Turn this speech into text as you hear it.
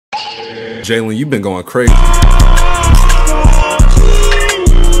Jalen, you've been going crazy.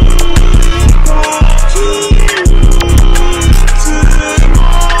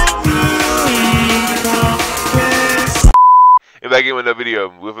 And back in with another video,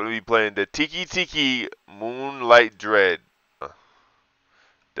 we're going to be playing the Tiki Tiki Moonlight Dread.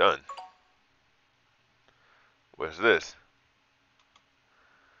 Done. What's this?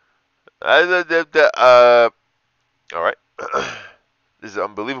 Alright. This is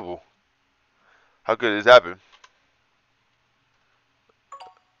unbelievable. How could this happen?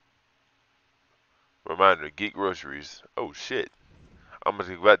 Reminder, get groceries. Oh shit. I'm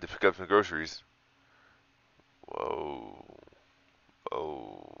gonna go back to pick up some groceries. Whoa.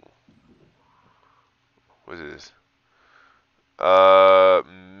 Oh. What is this?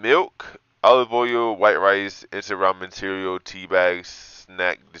 Milk, olive oil, white rice, instant ramen cereal, tea bags,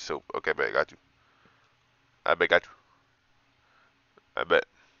 snack, dish soap. Okay, bet, got you. I bet, got you. I bet.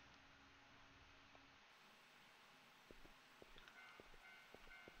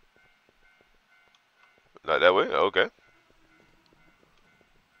 Not that way? Okay.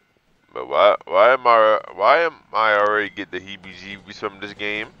 But why am I already getting the heebie-jeebies from this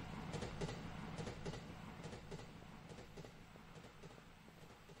game?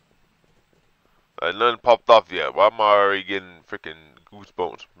 Nothing popped off yet. Why am I already getting freaking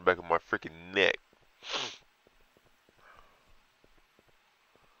goosebumps from the back of my freaking neck?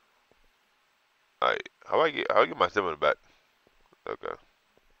 Alright, how do I get my stamina back? Okay.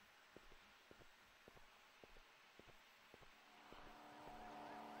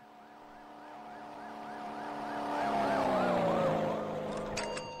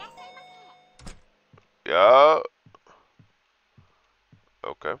 Yeah.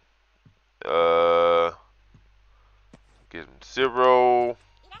 Okay. Get some cereal.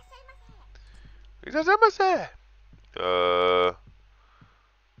 Get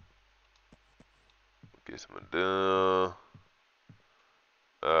some of them.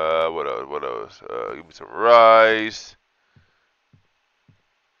 What else? What else? Give me some rice.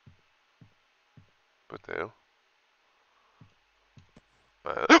 What the hell?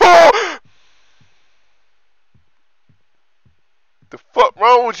 Oh! The fuck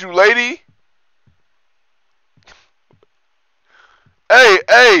wrong with you, lady?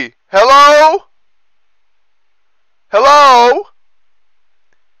 Hey, hello? Hello?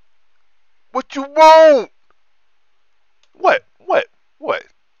 What you want? What?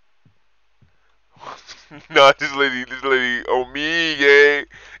 Nah, this lady on me, gang.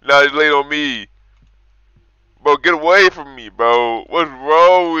 Nah, this lady on me. Bro, get away from me, bro. What's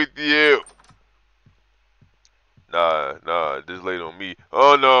wrong with you? Nah, this lady on me.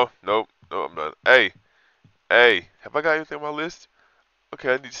 Oh, no, nope, no, I'm not. Hey, have I got anything on my list?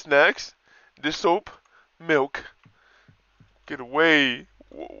 Okay, I need snacks, dish soap, milk. Get away.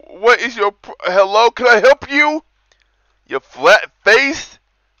 What is your hello? Can I help you? You flat face?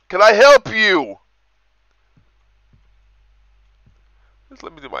 Can I help you? Just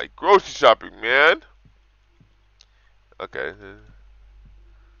let me do my grocery shopping, man. Okay.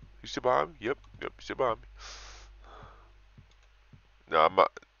 You still behind me? Yep, you still behind me. No, I'm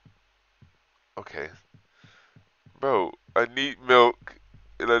not. Okay. Bro, I need milk.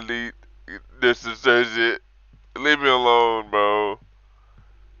 And I need this detergent. Leave me alone, bro.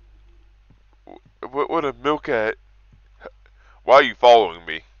 What a milk at? Why are you following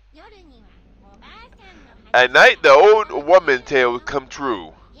me? At night, the old woman tale would come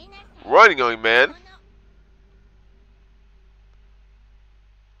true. Running on you, man.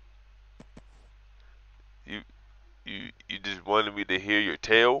 You just wanted me to hear your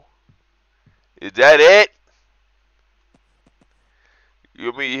tale? Is that it? You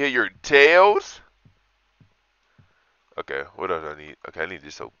want me to hear your tales? Okay, what else I need? Okay, I need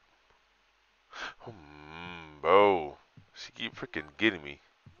this soap. Bro, she keep freaking getting me.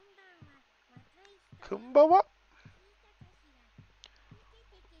 Kumbawa.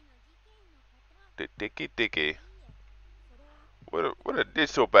 Dicky. What a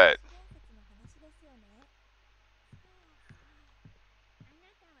dish soap at?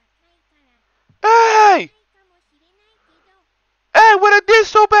 Hey! Hey, what a dish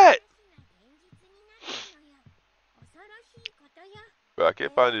soap at? Bro, I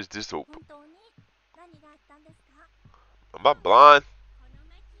can't find this dish soap. Am I blind?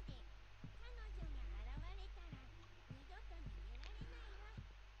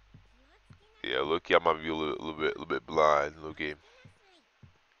 Yeah, look, I might be a little bit blind. Okay.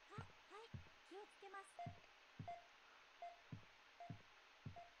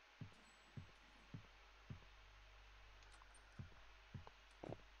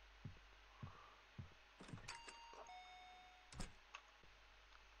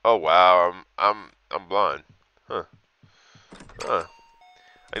 Oh wow, I'm blind. Huh. Huh.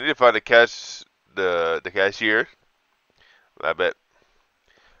 I need to find the cashier. I bet.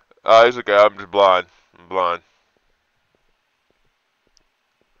 It's okay. I'm just blind. I'm blind.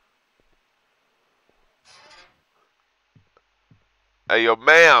 Hey, yo,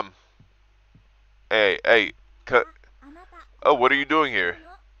 ma'am. Hey, hey. Cut. Oh, what are you doing here?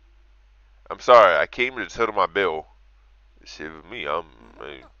 I'm sorry. I came to settle my bill. Shit with me.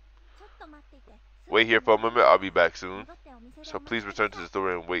 Wait here for a moment. I'll be back soon. So please return to the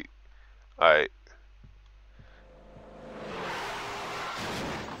store and wait. Alright.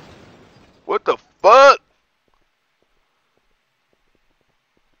 What the fuck?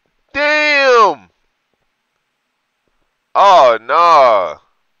 Damn! Oh, nah.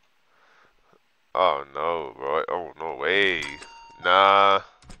 Oh, no, bro. Oh, no way. Nah.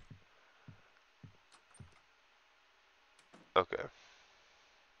 Okay.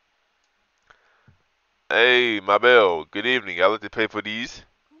 Hey, my bill. Good evening. I'd like to pay for these.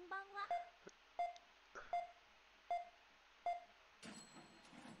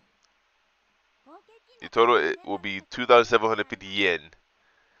 The total it will be 2,750 yen.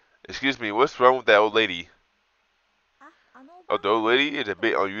 Excuse me, what's wrong with that old lady? Oh, the old lady is a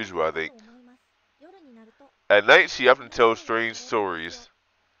bit unusual, I think. At night, she often tells strange stories.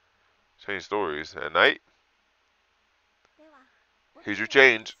 Strange stories. At night? Here's your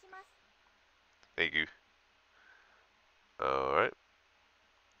change. Thank you. Alright.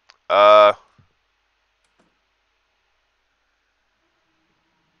 Uh,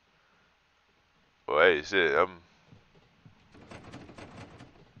 well, hey, shit,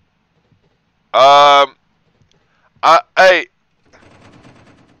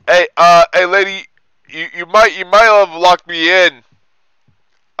 hey, hey, lady, you might have locked me in.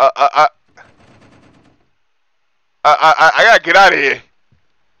 Uh, uh, uh, I gotta get out of here.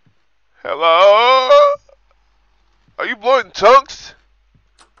 Hello? Are you blowing chunks?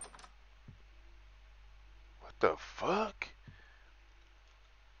 What the fuck?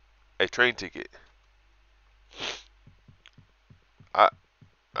 A train ticket. I,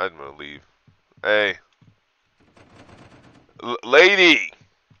 I'm gonna leave. Hey, lady.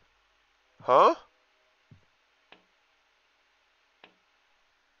 Huh?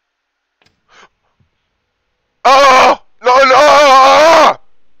 Oh! No, no!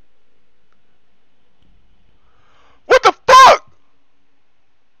 What the fuck?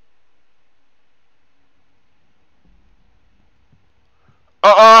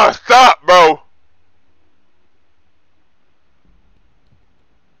 Stop, bro.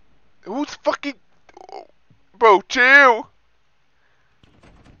 Who's fucking... Bro, chill.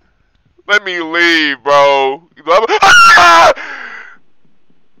 Let me leave, bro. Ah!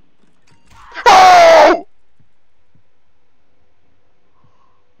 Oh!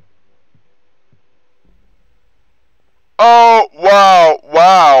 Oh, wow,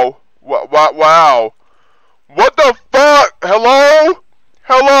 wow. Wow, wow. What the fuck? Hello?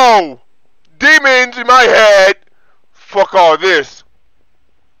 Hello? Demons in my head. Fuck all this.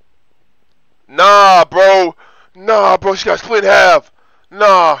 Nah, bro. Nah, bro, she got split in half.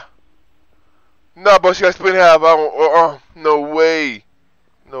 Nah. Nah, bro, she got split in half. I don't, no way.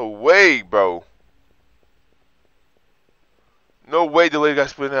 No way, bro. No way the lady got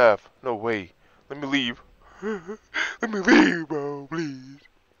split in half. No way. Let me leave. Let me leave, bro, please.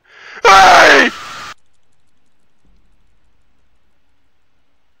 Hey!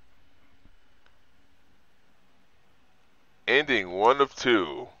 Ending 1 of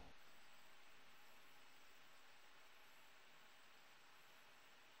 2.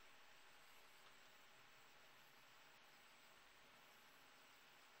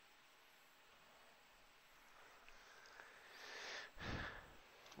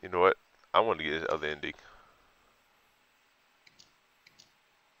 You know what? I want to get this other ending.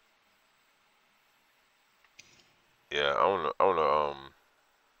 Yeah, I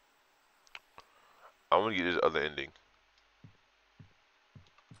wanna get this other ending.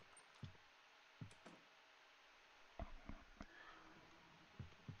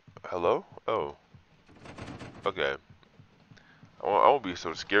 Hello? Oh, okay. I won't be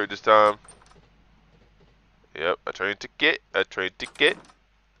so scared this time. Yep, a train ticket, a train ticket.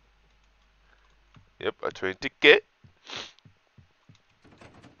 Yep, a train ticket.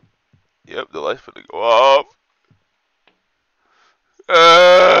 Yep, the lights finna go off.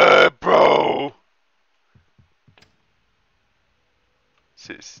 Bro.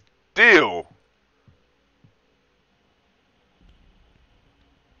 Sit still.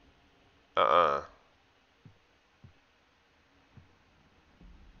 Uh-uh.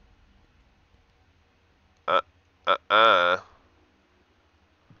 Uh, uh-uh.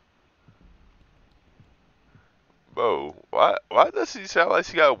 Bro, why does she sound like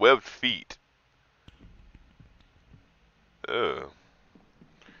she got webbed feet? Ugh.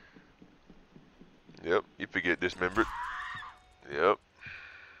 Yep, you forget dismembered. Yep.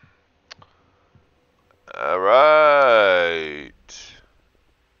 Alright.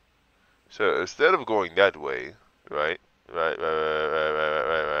 So instead of going that way, right? Right.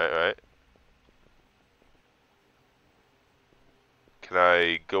 Can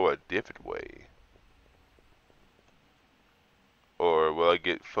I go a different way? Or will I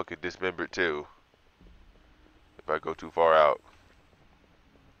get fucking dismembered too? If I go too far out.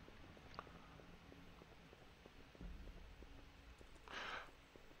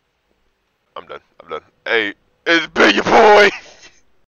 I'm done. Hey, it's been your boy!